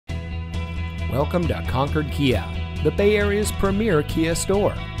Welcome to Concord Kia, the Bay Area's premier Kia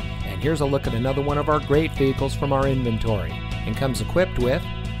store. And here's a look at another one of our great vehicles from our inventory, and comes equipped with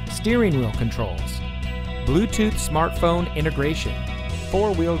steering wheel controls, Bluetooth smartphone integration,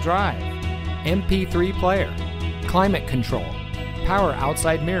 4-wheel drive, MP3 player, climate control, power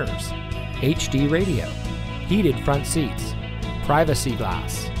outside mirrors, HD radio, heated front seats, privacy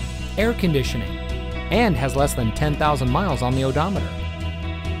glass, air conditioning, and has less than 10,000 miles on the odometer.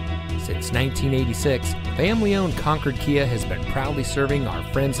 Since 1986, family-owned Concord Kia has been proudly serving our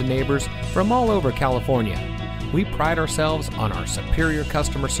friends and neighbors from all over California. We pride ourselves on our superior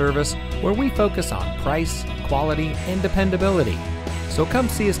customer service, where we focus on price, quality, and dependability. So come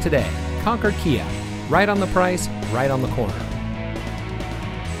see us today. Concord Kia, right on the price, right on the corner.